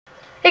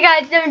Hey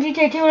guys, Devin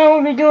GTA2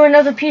 and we'll be doing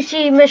another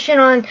PC mission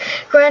on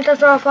Grand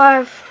Theft Auto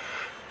 5.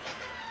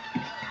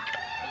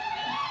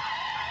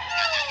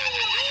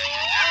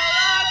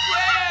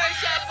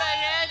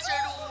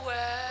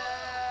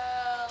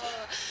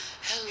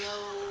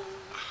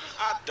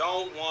 I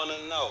don't want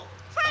to know.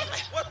 Franklin,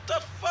 what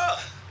the fuck?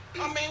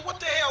 I mean, what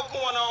the hell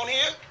going on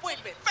here? Wait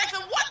a minute.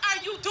 Franklin, what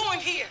are you doing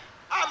here?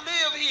 I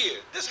live here.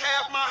 This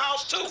half my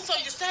house, too. So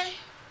you say?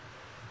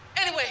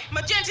 Anyway,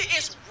 Magenta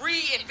is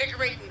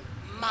reinvigorating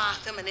my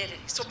femininity.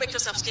 So make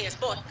yourself scarce.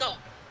 Boy, go.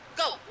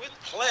 Go. With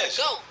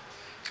pleasure. Go.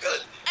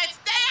 Good. And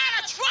stay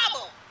out of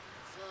trouble.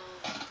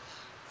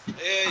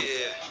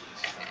 Yeah.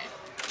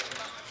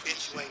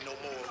 Bitch, you ain't no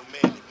more of a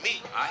man than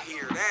me. I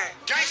hear that.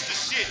 Gangsta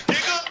shit,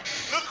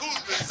 nigga. Look who's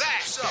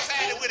possessed. What's up,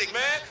 Had it fool? with it,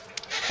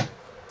 man.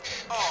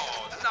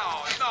 Oh,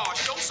 no.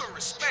 Show some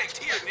respect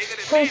here, nigga.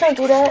 That Please man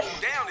don't do that.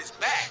 down his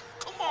back.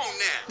 Come on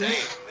now. Damn,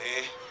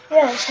 man. Yeah,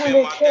 I it's spent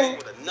kinda my day chill.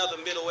 with another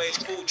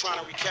middle-aged fool trying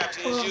to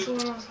recapture his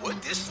youth.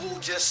 What this fool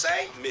just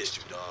say? Missed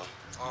you, dog.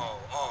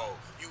 Oh,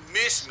 you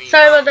missed me.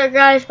 Sorry about that,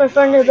 guys. My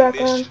friend in the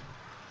background.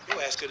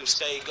 Your ass could have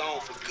stayed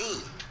gone for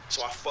good.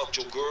 So I fucked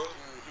your girl,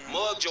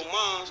 mugged your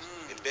moms,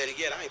 and better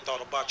yet, I ain't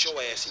thought about your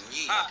ass in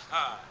years.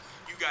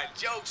 You got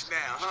jokes now,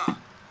 huh?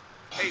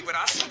 Hey, but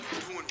I see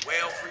you doing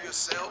well for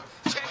yourself.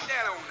 Check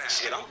that on that.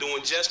 Shit, I'm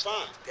doing just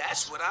fine.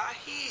 That's what I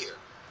hear.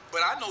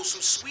 But I know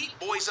some sweet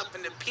boys up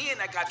in the pen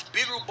that got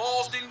bigger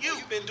balls than you.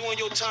 You been doing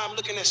your time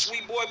looking at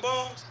sweet boy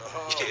balls?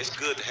 Yeah, it's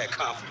good to have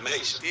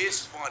confirmation.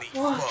 This funny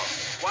What?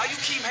 fuck. Why you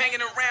keep hanging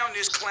around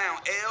this clown,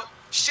 L?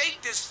 Shake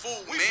this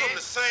fool, We man. from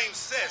the same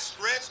set,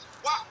 Stretch.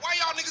 Why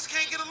y'all niggas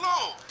can't get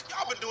along?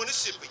 Y'all been doing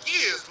this shit for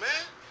years, man.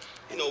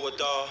 You know what,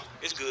 dawg?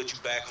 It's good you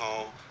back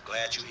home.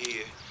 Glad you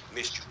here.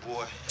 Missed you,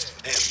 boy.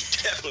 And you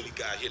definitely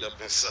got hit up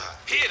inside.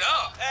 Hit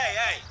up.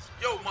 Hey.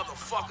 Yo,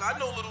 motherfucker, I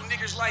know little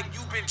niggas like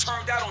you been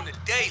turned out on the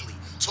daily.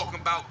 Talking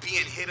about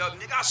being hit up.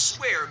 Nigga, I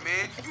swear,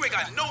 man, you ain't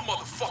got no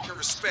motherfucking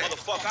respect.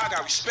 Motherfucker, I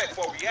got respect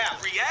for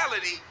reality.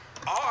 Reality?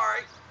 All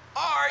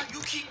right, you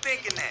keep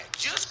thinking that.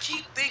 Just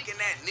keep thinking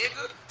that,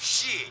 nigga.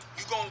 Shit,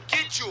 you gonna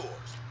get yours.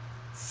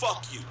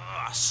 Fuck you.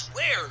 I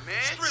swear,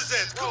 man.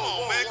 Strizette, come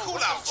on, man. Cool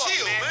what the out. fuck,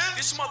 Chill, man.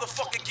 This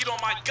motherfucker get on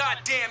my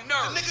goddamn The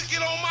nerves. nigga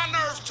get on my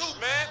nerves, too,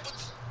 man. But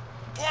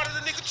part of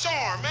the nigga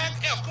charm, man.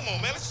 F, come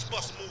on, man. Let's just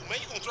bust a move, man.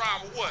 You gonna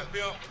drive or what,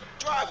 Bill?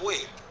 Drive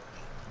where?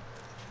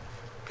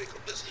 Pick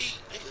up this heat,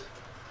 nigga.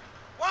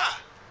 Why?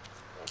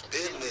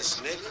 Business,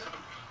 nigga.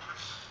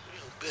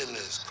 Real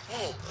business.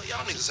 Come on,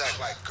 y'all niggas act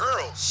like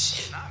girls.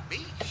 Shit, not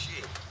me.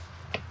 Shit.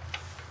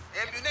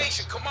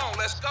 Ammunition, come on,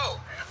 let's go.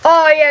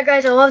 Oh yeah,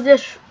 guys, I love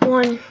this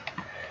one.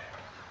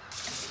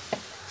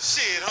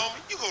 Shit, homie,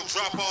 you gonna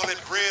drop all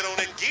that bread on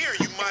that gear,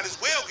 you might as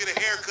well get a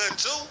haircut,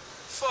 too.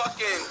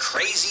 Fucking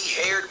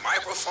crazy-haired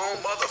microphone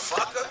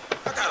motherfucker.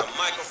 I got a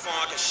microphone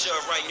I can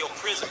shove right in your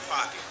prison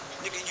pocket.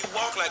 Nigga, you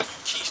walk like you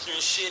keister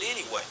and shit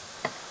anyway.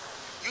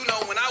 You know,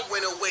 when I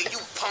went away,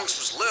 you punks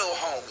was little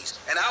homies,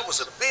 and I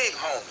was a big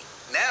homie.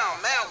 Now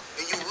I'm out,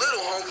 and you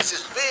little homies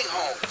is big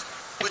homies.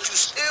 But you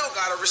still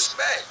gotta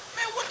respect.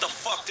 Man, what the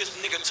fuck this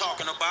nigga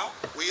talking about?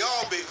 We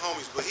all big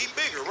homies, but he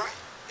bigger, right?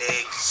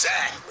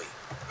 Exactly.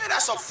 Man,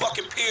 that's some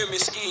fucking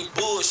pyramid scheme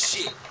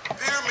bullshit.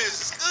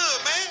 Pyramids is good,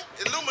 man.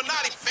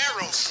 Illuminati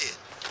pharaoh shit.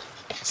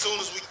 As soon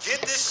as we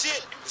get this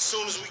shit, as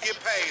soon as we get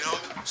paid,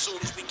 homie. As soon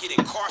as we get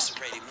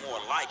incarcerated, more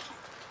likely.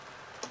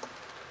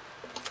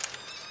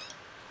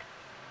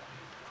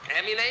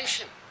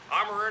 Ammunition.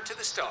 Armorer to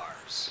the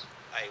stars.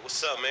 Hey,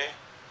 what's up, man?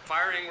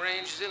 Firing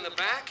range is in the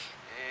back,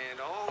 and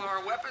all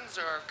our weapons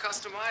are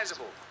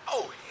customizable.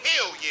 Oh,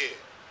 hell yeah.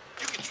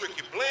 You can trick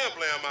your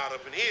blam out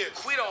up in here.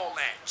 Quit all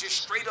that.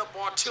 Just straight up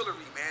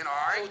artillery, man, all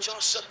Hey, right? would y'all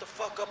shut the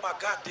fuck up? I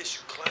got this,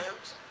 you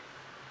clowns.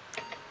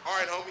 All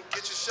right, homie,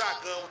 get your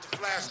shotgun with the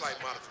flashlight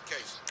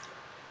modification.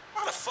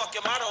 Why the fuck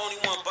am I the only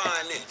one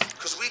buying this?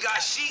 Because we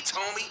got sheets,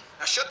 homie.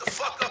 Now shut the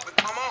fuck up and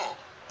come on.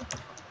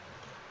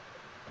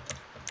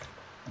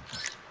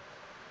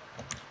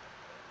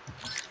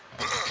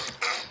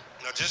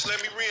 Now, just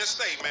let me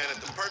reinstate, man,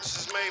 that the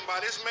purchases made by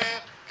this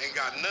man ain't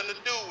got nothing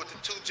to do with the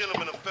two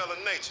gentlemen of fella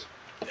nature.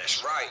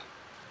 That's right.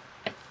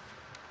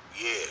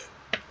 Yeah.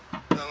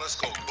 Now, let's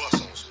go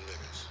bust on some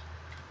niggas.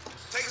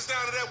 Take us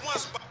down to that one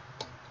spot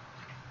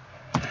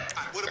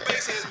where the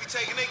base heads be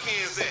taking their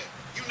cans at.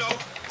 You know,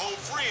 on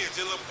Fringe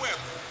in La Puebla.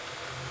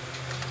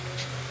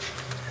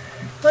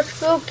 Let's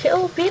go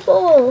kill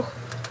people.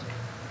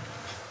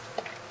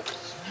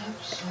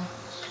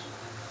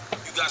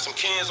 You got some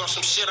cans on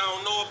some shit I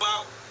don't know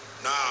about?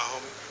 Nah,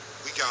 homie.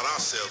 We got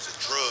ourselves a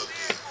drug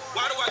deal.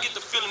 Why do I get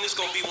the feeling this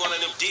gonna be one of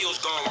them deals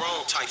gone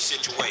wrong type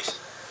situations?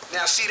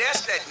 Now, see,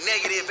 that's that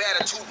negative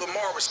attitude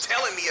Lamar was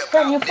telling me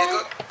Can you about,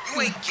 nigga.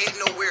 You ain't getting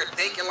nowhere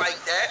thinking like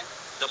that.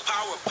 The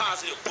power of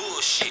positive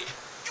bullshit.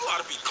 You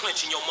ought to be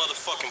clenching your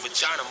motherfucking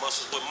vagina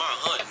muscles with my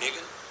hunt,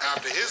 nigga.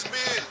 After his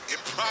bid,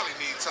 it probably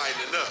needs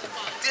tightening up.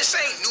 This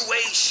ain't new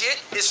age shit.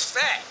 It's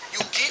fact. You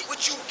get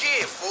what you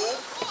give, fool.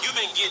 You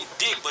been getting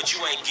dick, but you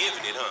ain't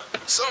giving it, huh?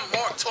 Some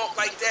Mark talk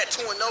like that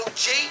to an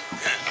OG.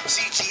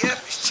 CGF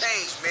has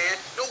changed, man.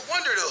 No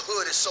wonder the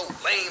hood is so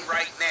lame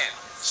right now.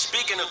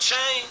 Speaking of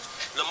change,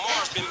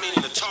 Lamar's been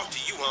meaning to talk to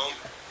you, homie.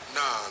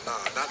 Nah,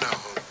 not now,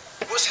 homie.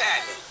 What's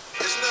happening?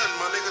 It's nothing,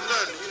 my nigga,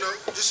 nothing. You know,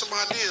 just some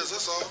ideas,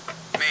 that's all.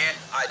 Man,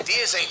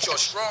 ideas ain't your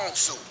strong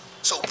suit,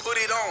 so put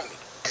it on me.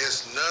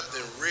 It's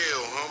nothing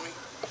real, homie.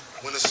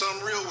 When it's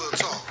something real, we'll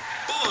talk.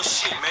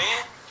 Bullshit,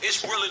 man.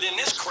 It's realer than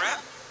this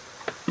crap.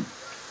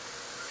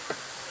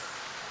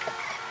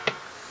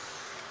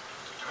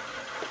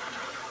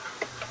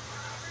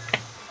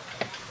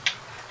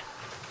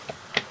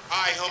 All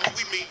right, homie,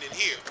 we meeting in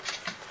here.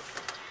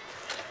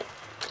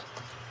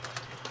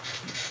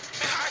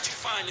 Man, how'd you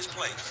find this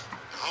place?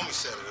 The homie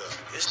set it up.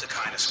 It's the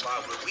kind of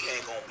spot where we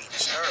ain't gonna be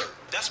disturbed.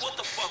 That's what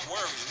the fuck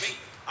worries me.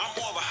 I'm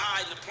more of a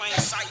hide in the plain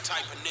sight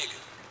type of nigga.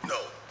 No,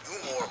 you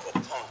more of a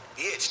punk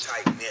bitch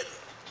type nigga.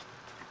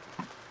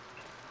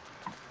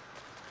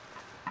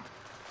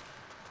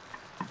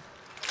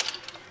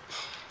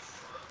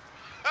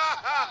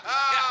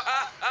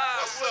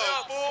 What's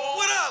up, fool?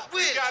 What up,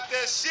 We Wick? got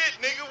that shit,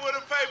 nigga, with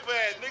a paper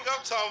at. Nigga,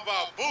 I'm talking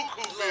about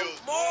buku bills.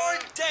 Lamar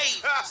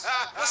Davis.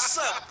 What's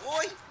up,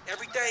 boy?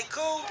 Everything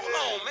cool?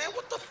 Hold on, man.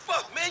 What the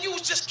fuck, man? You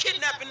was just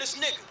kidnapping this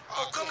nigga.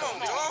 Oh, come on,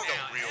 dog.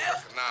 Don't real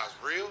recognize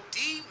real.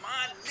 D,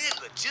 my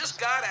nigga, just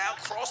got out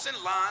crossing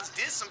lines,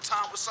 did some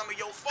time with some of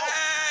your folks.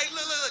 Hey,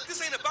 look.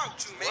 This ain't about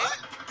you, man. What?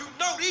 You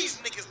know these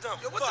niggas done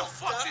Yo, what the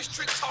fuck up. this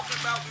trick talking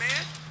about,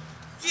 man?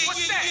 Yeah.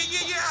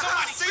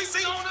 Somebody See,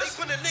 creeping on they us?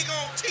 put a nigga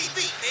on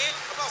TV, man,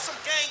 about some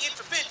gang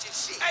intervention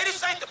shit. Hey, this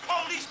ain't the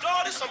police,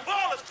 dog. This some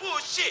ballers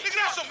bullshit. Nigga,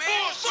 that's some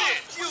bullshit.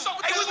 Fuck you. What's up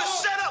with Hey, we that was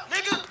law? set up,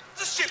 nigga.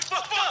 This shit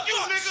fucked up. you,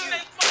 Fuck nigga.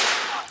 Snake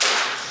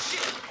motherfucker.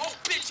 Shit, old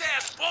bitch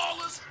ass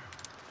ballers.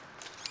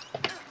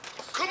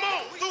 Come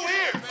on, through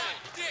here.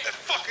 That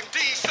fucking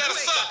D set You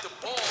us ain't got up. the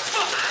balls.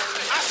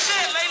 I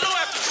said lay low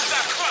after you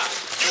got cropped.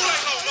 You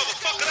ain't no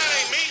motherfucker, that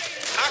ain't me.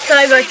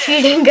 Sorry about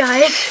cheating,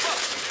 guys.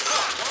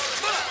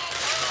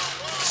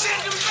 Send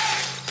him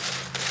back.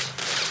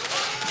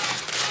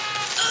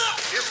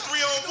 It's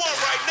 3-on-1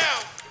 right now.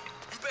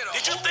 You better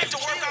Did you hold think to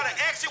the work kill. out an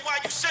exit while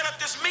you set up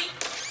this meet?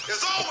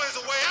 There's always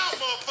a way out,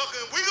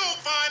 motherfucker, and we gon'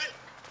 find it.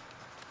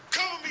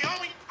 Cover me,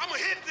 homie. I'ma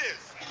hit this.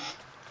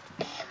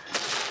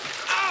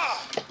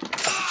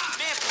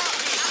 Man, pop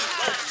me.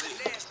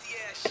 Nasty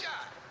ass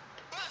shot.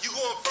 You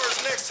going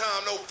first next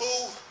time, no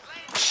fool.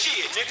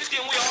 Shit, nigga,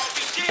 then we all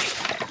be dead.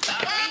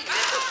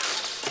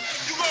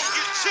 You gon'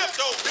 get chipped,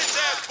 though, bitch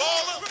ass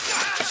baller.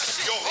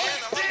 Yo, homie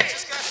dead.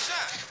 Just got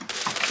shot.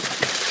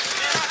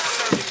 Man, I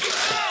deserve to get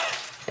killed.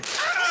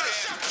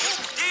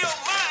 Deal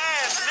my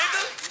ass,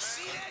 nigga. You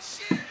see that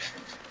shit?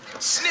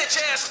 Snitch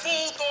ass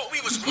fool thought we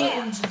was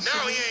Marks.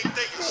 Now he ain't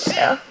thinking shit.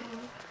 Yeah.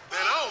 Man,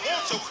 I don't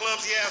want your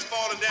clumsy ass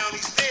falling down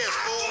these stairs,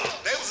 fool.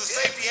 They was a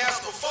safety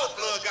hazard before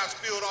blood got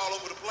spilled all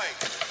over the place.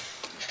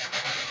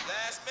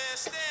 Last man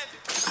standing.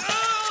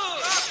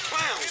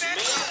 Clowns, man.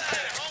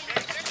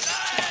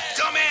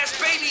 Dumbass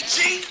baby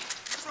G.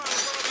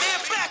 Man,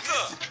 back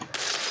up.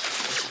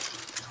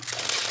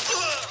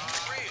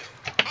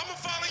 I'ma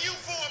follow you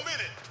for a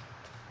minute.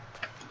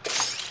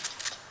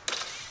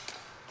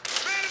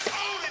 Man, it's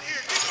on in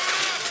here. Get my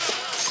ass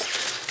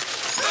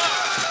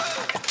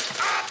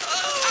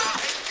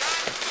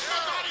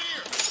out of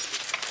here.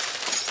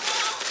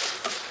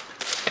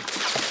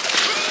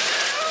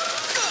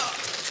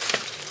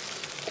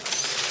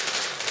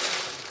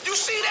 You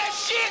see that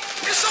shit?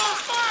 It's on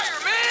fire,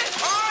 man.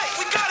 All right,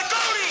 we gotta go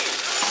then.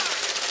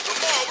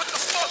 Lamar, what the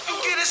fuck you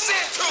get us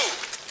into?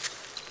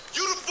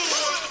 You the fool who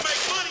wanted to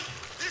make money.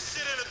 This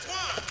shit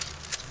intertwined.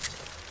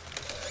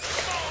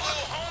 Come on,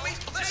 little homie.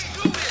 Let's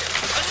do this.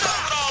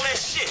 Enough with all that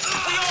shit.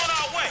 We on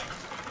our way.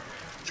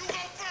 You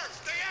go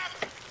first. Stay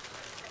after.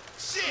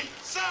 Shit,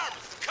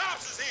 Cyrus, the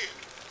cops is here.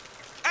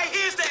 Hey,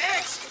 here's the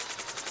exit.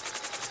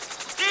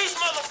 These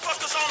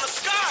motherfuckers on the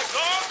sky,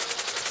 dog.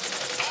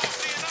 All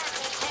CNI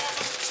gonna cause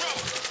us some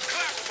trouble.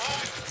 Clap 'em,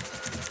 homie.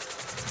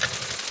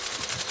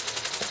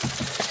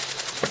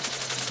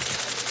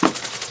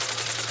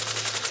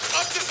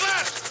 Up this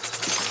ladder.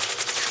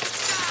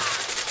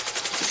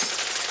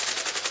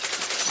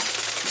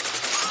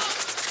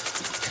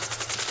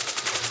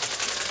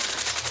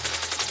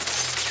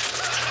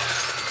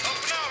 Up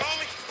and out,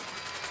 homie.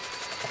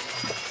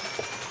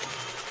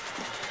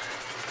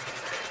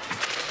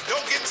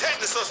 Don't get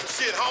tetanus or some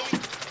shit, homie.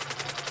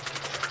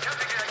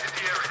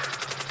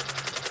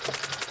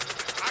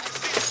 I can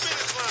see the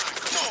finish line.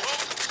 Come on,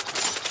 homie.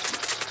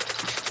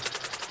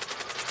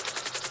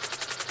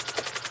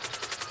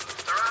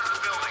 They're out of the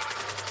building.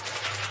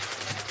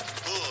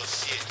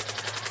 Bullshit.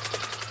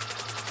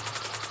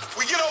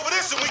 We get over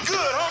this and we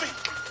good, homie.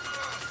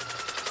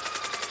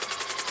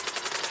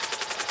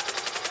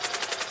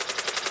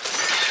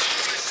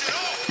 This shit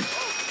off. You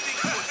think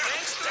you a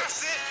gangster?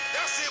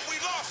 That's it. We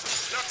lost him.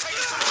 Now take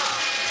us some more.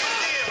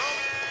 Get in,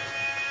 homie.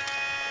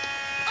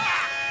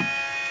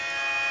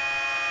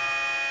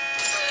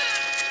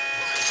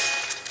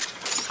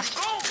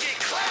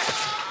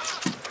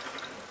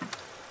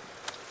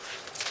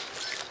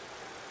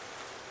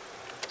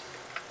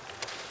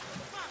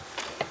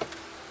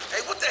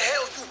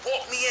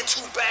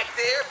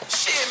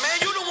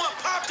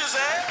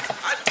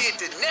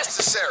 did the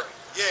necessary.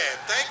 Yeah,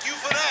 thank you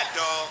for that,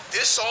 dawg.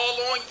 This all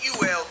on you,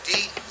 LD,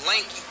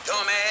 lanky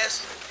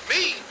dumbass.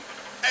 Me?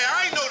 Hey,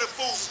 I ain't know the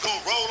fools was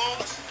gonna roll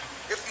on us.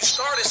 If you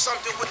started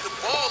something with the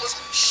ballers,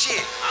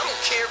 shit, I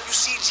don't care if you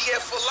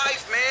CGF for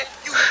life, man.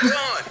 You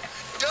done.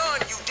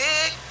 Done, you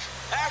dig?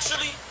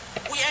 Actually,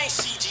 we ain't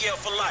CGL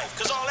for life,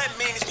 cause all that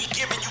means is we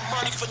giving you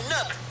money for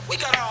nothing. We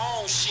got our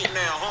own shit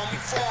now,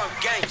 homie. Foreign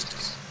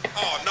gangsters.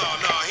 Oh, no,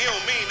 he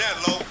don't mean that,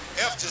 Lo.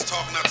 F just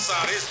talking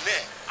outside his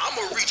neck.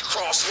 I'ma reach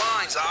cross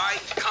lines, alright?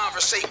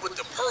 Conversate with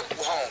the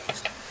purple homies.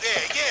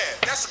 Yeah,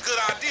 that's a good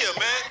idea,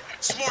 man.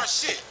 Smart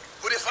shit.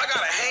 But if I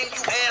gotta hang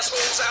you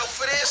assholes out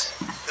for this,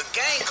 the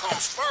gang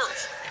comes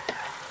first.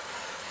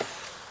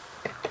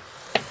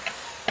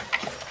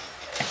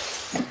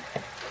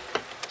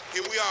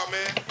 Here we are,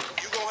 man.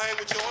 You go hang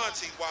with your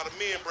auntie while the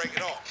men break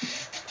it off.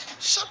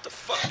 Shut the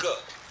fuck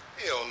up.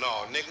 Hell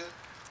no, nigga.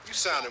 You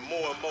sounding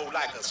more and more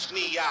like a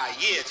snee-eye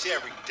itch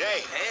every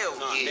day. Hell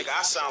Nah, yeah. nigga,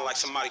 I sound like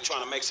somebody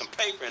trying to make some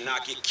paper and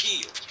not get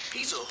killed.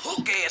 He's a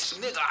hook-ass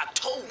nigga, I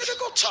told you. Nigga,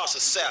 go toss a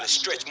salad,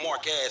 stretch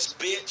mark ass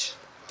bitch.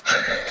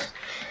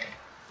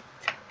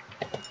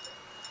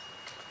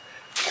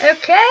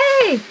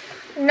 Okay,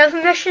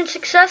 another mission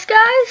success,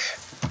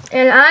 guys,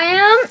 and I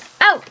am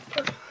out.